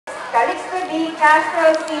Calixto B.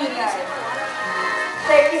 Castro Sr.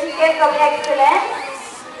 Certificate of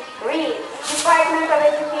Excellence. Read. Department of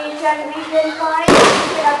Education, Region 5,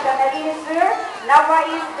 Division of Camarines Sur, Nava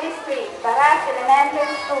East District, Baras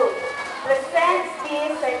Elementary School. Presents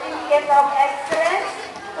the Certificate of Excellence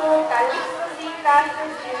to Calixto C. Castro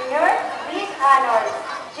Sr. with honors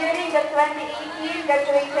during the 2018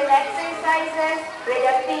 graduation exercises with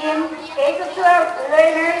a team K-12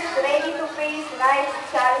 learners ready to face life's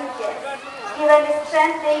challenges. Given this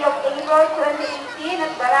 10th day of April 2018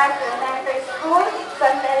 at Baras Elementary School,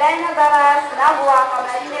 Santa Elena Baras, Nabua,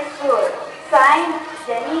 Camarines Sur. Signed,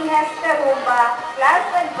 Janine Escarumba, Class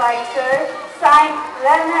Advisor. Signed,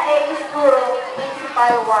 Lerna A. Iscuro,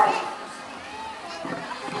 Principal 1.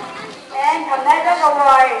 And a medal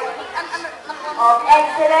award of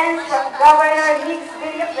excellence from Governor Mix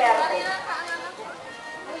Villaperte.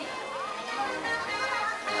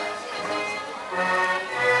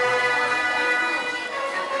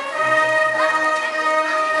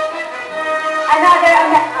 Another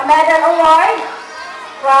medal award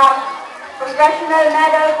from Congressional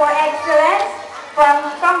Medal for Excellence from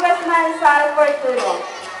Congressman Salford Tuno.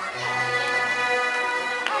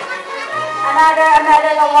 Another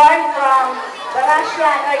medal award from the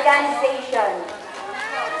Russian organization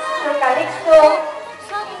to Calixto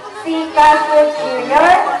C. Castro Jr.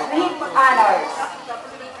 with honors.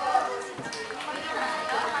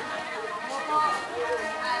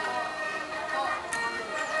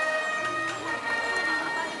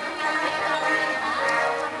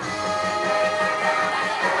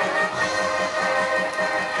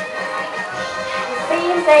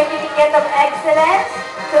 Certificate of Excellence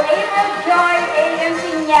to April Joy A.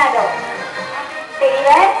 Ensignado.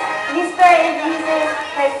 Parents, Mr. and Mrs.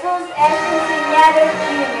 Jesus S. Ensignado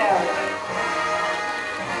Jr.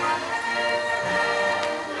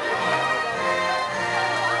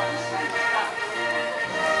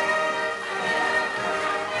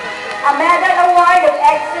 A Medal Award of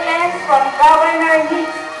Excellence from Governor Mix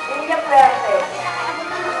Villaperte.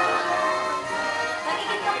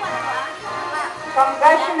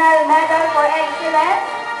 Congressional Medal for Excellence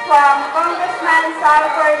from Congressman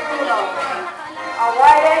Salford Tuno.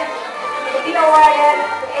 To be awarded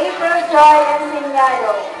to April Joy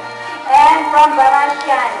Ensignado. And from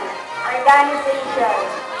Barasian organization,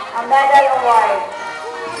 a medal award.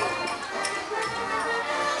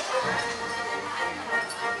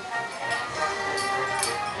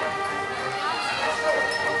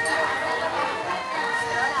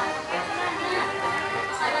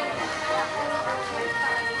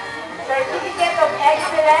 Certificate of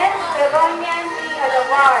Excellence to Ronian P.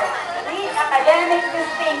 Alawar with academic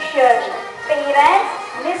distinction. Parents,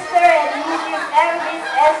 Mr. and Mrs. Elvis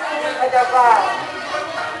S. K. Alawar.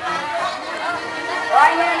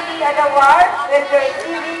 Ronian P. Alawar will be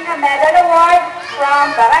receiving a medal award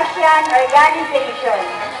from Barasian organization.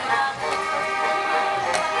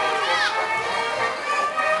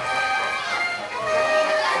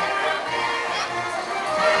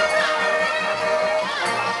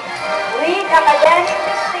 Academic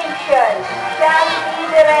distinction, Charity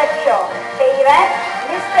Derecho. Parents,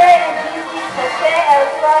 Mr. and Mrs. Jose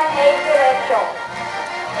Elson A. Derecho.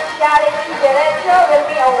 Charity Derecho will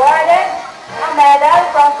be awarded a medal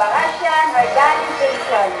from Barasian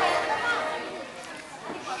organization.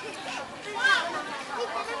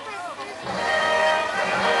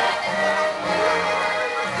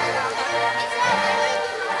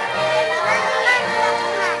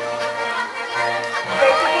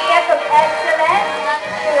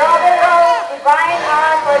 Divine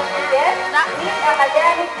Honor for Students with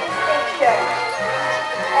academic distinction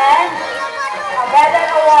and a medal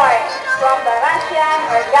award from the Russian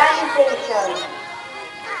organization.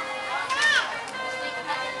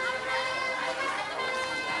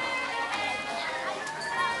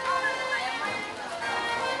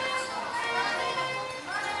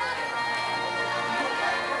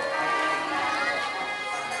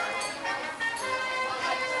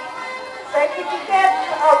 Certificate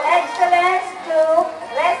of Excellence to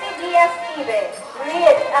Leslie Diaz Ibe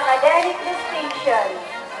with academic distinction.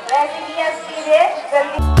 Leslie Diaz Ibe will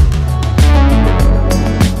be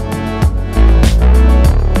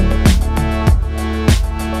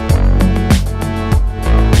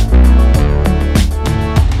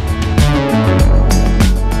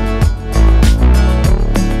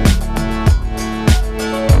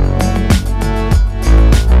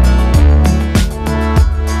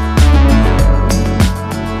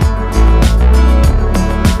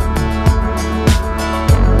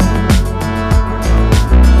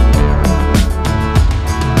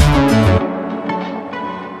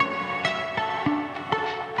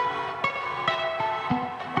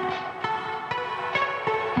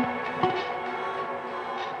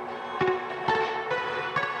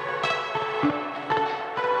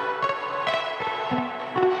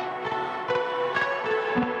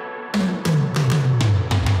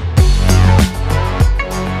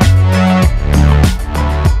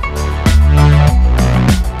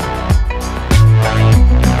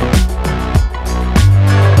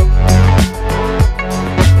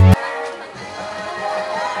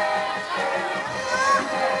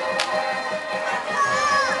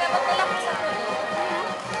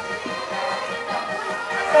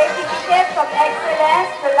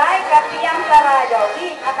Excellence to Laika Piang Parado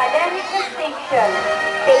with academic distinction.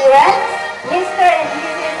 Parents, Mr. and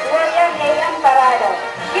Mrs. William A. Parado.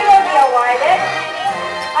 She will be awarded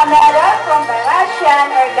a medal from the Russian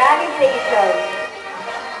organization.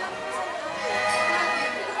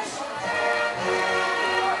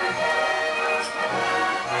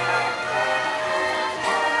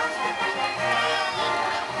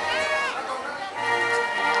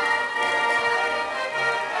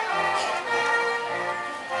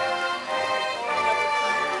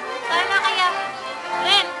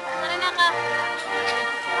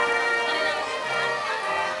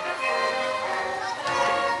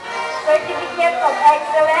 Certificate of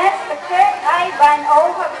Excellence to Kirk Ivan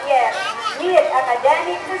O. Javier with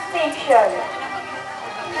academic distinction.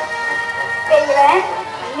 Parent,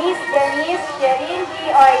 Miss Denise Sherin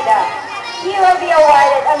G. Oida. He will be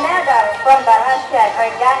awarded a medal from the Russian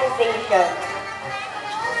organization.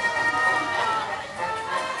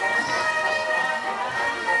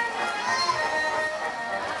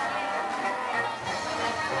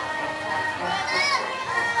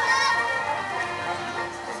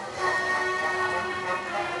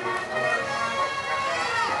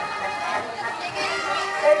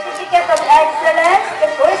 Certificate of Excellence to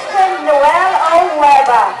Kristen Noel O.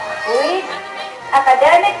 Hueva with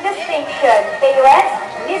academic distinction. Parents,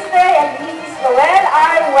 Mr. and Mrs. Noel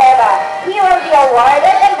R. Hueva. He will be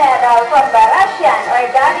awarded a medal from the Russian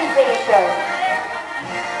organization.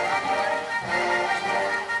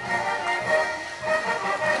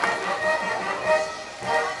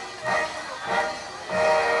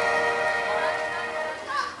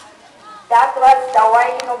 That was the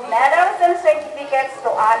awarding of medals and certificates to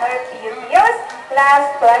honor pupils, class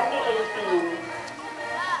 2018.